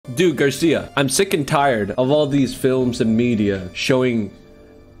Dude, Garcia, I'm sick and tired of all these films and media showing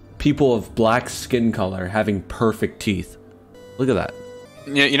people of black skin color having perfect teeth. Look at that.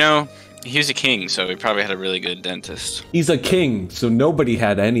 Yeah, you know, he was a king, so he probably had a really good dentist. He's a king, so nobody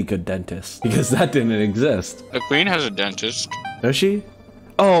had any good dentists because that didn't exist. The queen has a dentist. Does she?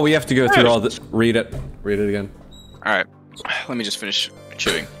 Oh, we have to go through all this. Read it. Read it again. All right, let me just finish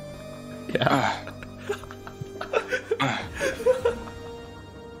chewing. Yeah.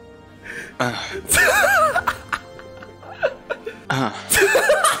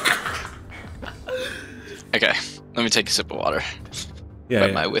 Okay, let me take a sip of water. Yeah.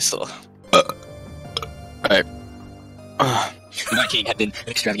 My whistle. Alright. The Night King had been an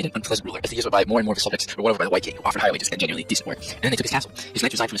extravagant and unpleasant ruler. As the years went by, more and more of his subjects were won over by the White King, who offered higher wages and genuinely decent work. And then they took his castle. His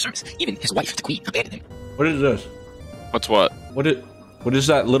knights resigned from his service. Even his wife, the queen, abandoned him. What is this? What's what? What is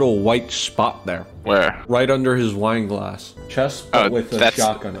that little white spot there? Where? Right under his wine glass. Chest, but Oh, with a that's-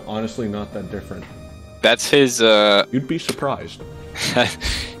 shotgun. Honestly, not that different. That's his, You'd be surprised.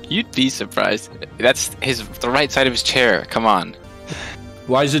 You'd be surprised. That's the right side of his chair. Come on.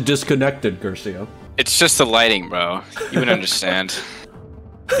 Why is it disconnected, Garcia? It's just the lighting, bro. You wouldn't understand.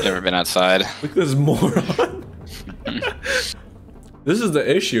 You've never been outside. Look at this moron. This is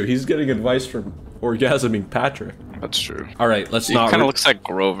the issue. He's getting advice from orgasming Patrick. That's true. All right, let's He not. kind of looks like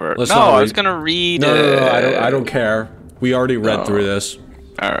Grover. Let's no, not I was read- gonna read No, it. I don't care. We already read through this.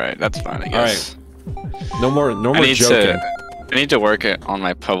 All right, that's fine. I guess. No more joking. I need to work on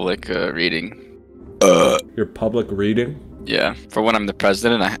my public reading. Your public reading. Yeah, for when I'm the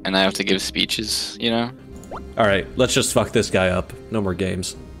president and I have to give speeches, you know? All right, let's just fuck this guy up. No more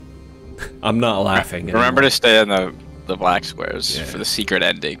games. I'm not laughing. Remember to stay on the black squares Yeah. for the secret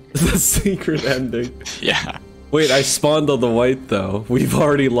ending. the secret ending. Yeah. Wait, I spawned on the white though. We've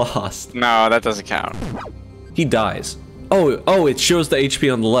already lost. No, that doesn't count. He dies. Oh, it shows the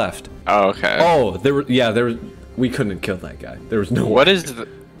HP on the left. Oh, okay. Oh, we couldn't have killed that guy. There was no. What is the...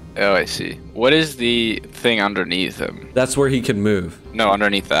 Oh, I see. What is the thing underneath him? That's where he can move. No,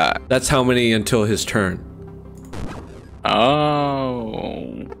 underneath that. That's how many until his turn.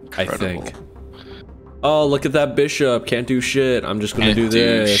 Oh. I think. Oh, look at that bishop. Can't do shit. I'm just gonna do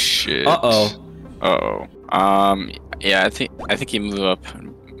this. Shit. Uh-oh. Uh-oh. Yeah, I think you move up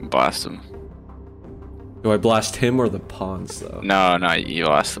and blast him. Do I blast him or the pawns, though? No, you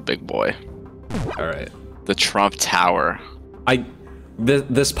lost the big boy. Alright. The Trump Tower.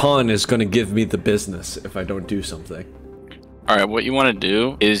 This pawn is gonna give me the business if I don't do something. Alright, what you want to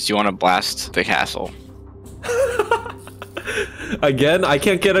do is you want to blast the castle. Again? I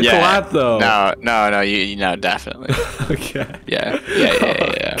can't get a collab, though. No, you know, definitely. Okay. Yeah.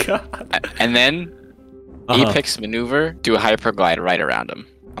 Oh, God. And then, Apex maneuver, do a hyper glide right around him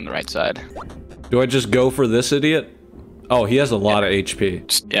on the right side. Do I just go for this idiot? Oh, he has a lot of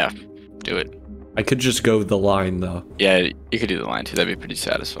HP. Yeah, do it. I could just go the line, though. Yeah, you could do the line too. That'd be pretty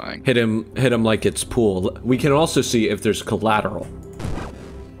satisfying. Hit him like it's pool. We can also see if there's collateral.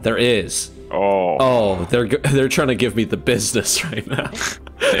 There is. Oh, they're trying to give me the business right now.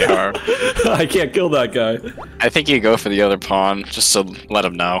 They are. I can't kill that guy. I think you go for the other pawn just to let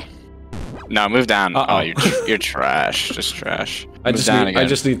him know. No, move down. Uh-oh. Oh, you're trash. Just trash. I Move down again.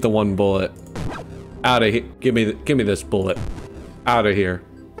 just need the one bullet. Out of here. Give me this bullet. Out of here.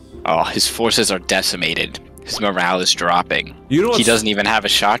 Oh, his forces are decimated. His morale is dropping. You know he doesn't even have a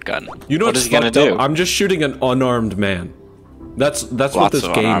shotgun. You know what what's is he gonna fucked up? do? I'm just shooting an unarmed man. That's what Lots this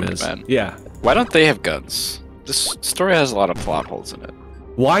of game unarmed is. men. Yeah. Why don't they have guns? This story has a lot of plot holes in it.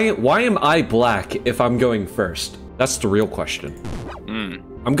 Why am I black if I'm going first? That's the real question.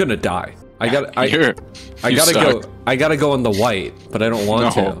 I'm gonna die. I gotta go on the white, but I don't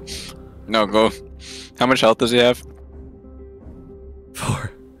want to. No, go. How much health does he have?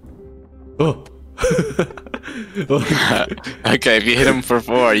 4. Oh. Okay, if you hit him for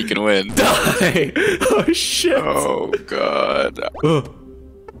 4, you can win. Die! Oh shit! Oh god. Oh.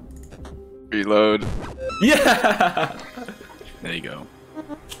 Reload. Yeah! There you go.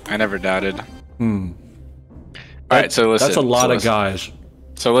 I never doubted. Alright, Alright, so listen. That's a lot of guys.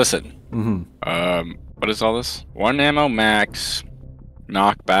 So listen. What is all this? 1 ammo max.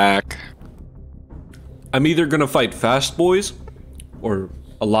 Knockback. I'm either gonna fight fast boys or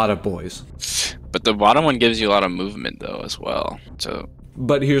a lot of boys. But the bottom one gives you a lot of movement though as well. So.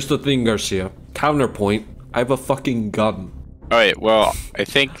 But here's the thing, Garcia. Counterpoint. I have a fucking gun. Alright, well, I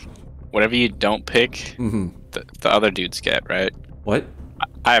think whatever you don't pick, the other dudes get, right? What?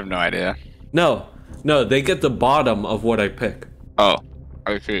 I have no idea. No, they get the bottom of what I pick. Oh,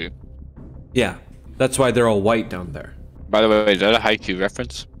 I see. Yeah, that's why they're all white down there. By the way, is that a Haikyuu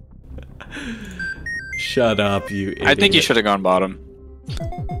reference? Shut up, you idiot. I think you should have gone bottom.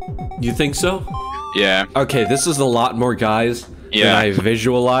 You think so? Yeah. Okay, this is a lot more guys than I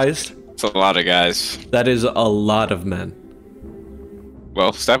visualized. It's a lot of guys. That is a lot of men.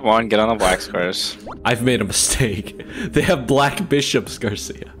 Well, step 1, get on the black squares. I've made a mistake. They have black bishops,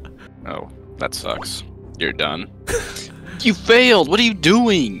 Garcia. Oh, that sucks. You're done. You failed! What are you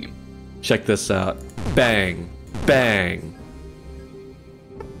doing? Check this out. Bang. Bang.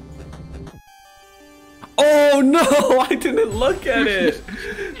 Oh no! I didn't look at it!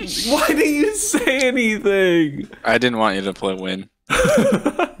 Why didn't you say anything? I didn't want you to play win.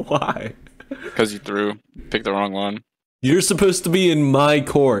 Why? Because you picked the wrong one. You're supposed to be in my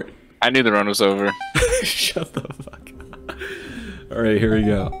court. I knew the run was over. Shut the fuck up. Alright, here we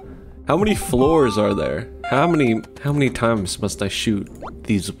go. How many floors are there? How many times must I shoot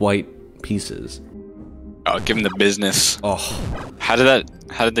these white pieces? Oh, give him the business. Oh. How did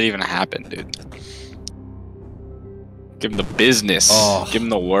that even happen, dude? Give him the business. Oh. Give him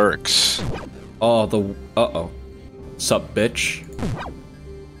the works. Oh, uh-oh. Sup, bitch?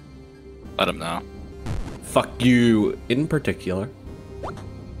 Let him know. Fuck you, in particular.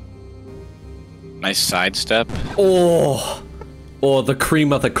 Nice sidestep. Oh, the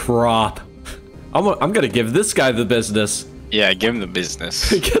cream of the crop. I'm gonna give this guy the business. Yeah, give him the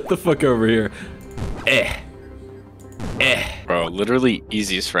business. Get the fuck over here. Bro, literally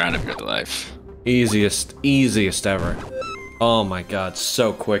easiest round of your life. Easiest ever. Oh my god,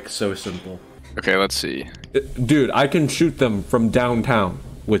 so quick, so simple. Okay, let's see. Dude, I can shoot them from downtown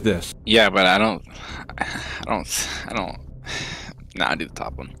with this. Yeah, but I don't. Nah, I do the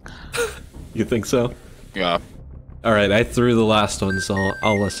top one. You think so? Yeah. All right, I threw the last one, so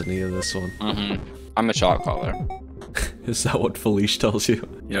I'll listen to you this one. I'm the shot caller. Is that what Felice tells you?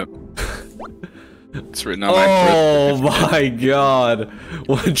 Yep. It's written on my. Oh my god!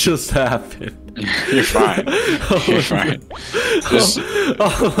 What just happened? You're fine. You're fine. Just,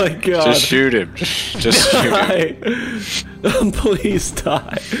 oh my god! Just shoot him. Just shoot him. Please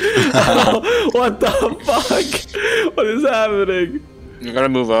die! Oh, what the fuck? What is happening? You gotta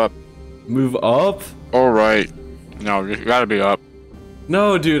move up. Move up? All right. No, you gotta be up.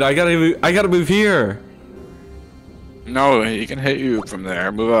 No, dude, I gotta move here. No, he can hit you from there.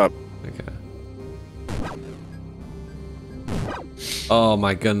 Move up. Okay. Oh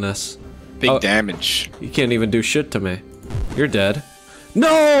my goodness. Big damage. You can't even do shit to me. You're dead.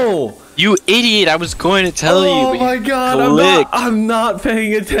 No! You idiot! I was going to tell you. Oh my god, I'm not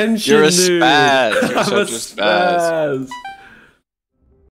paying attention, You're a dude. spaz. You're I'm such a spaz.